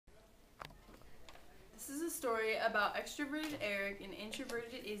story about extroverted Eric and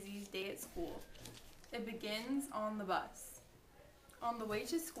introverted Izzy's day at school. It begins on the bus. On the way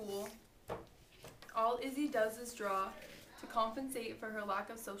to school, all Izzy does is draw to compensate for her lack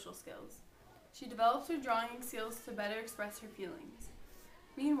of social skills. She develops her drawing skills to better express her feelings.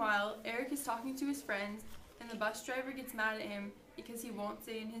 Meanwhile, Eric is talking to his friends and the bus driver gets mad at him because he won't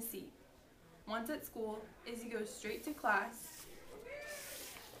stay in his seat. Once at school, Izzy goes straight to class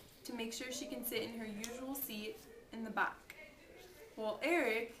to make sure she can sit in her usual seat in the back, while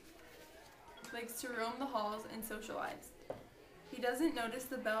Eric likes to roam the halls and socialize. He doesn't notice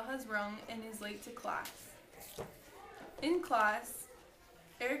the bell has rung and is late to class. In class,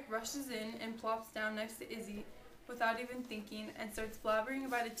 Eric rushes in and plops down next to Izzy without even thinking and starts blabbering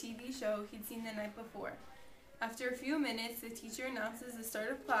about a TV show he'd seen the night before. After a few minutes, the teacher announces the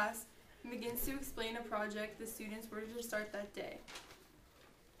start of class and begins to explain a project the students were to start that day.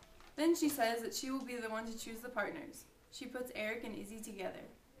 Then she says that she will be the one to choose the partners. She puts Eric and Izzy together.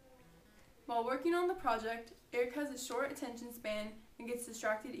 While working on the project, Eric has a short attention span and gets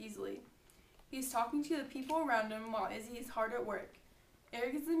distracted easily. He is talking to the people around him while Izzy is hard at work.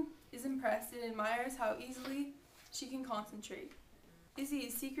 Eric is impressed and admires how easily she can concentrate. Izzy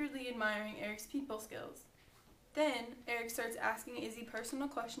is secretly admiring Eric's people skills. Then, Eric starts asking Izzy personal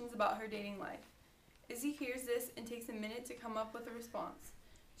questions about her dating life. Izzy hears this and takes a minute to come up with a response.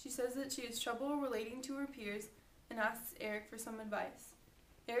 She says that she has trouble relating to her peers and asks Eric for some advice.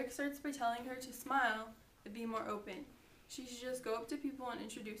 Eric starts by telling her to smile and be more open. She should just go up to people and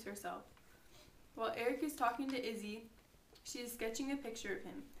introduce herself. While Eric is talking to Izzy, she is sketching a picture of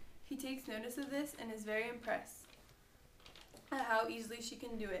him. He takes notice of this and is very impressed at how easily she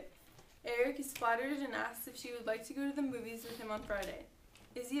can do it. Eric is flattered and asks if she would like to go to the movies with him on Friday.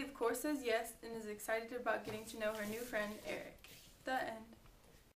 Izzy of course says yes and is excited about getting to know her new friend, Eric. The end.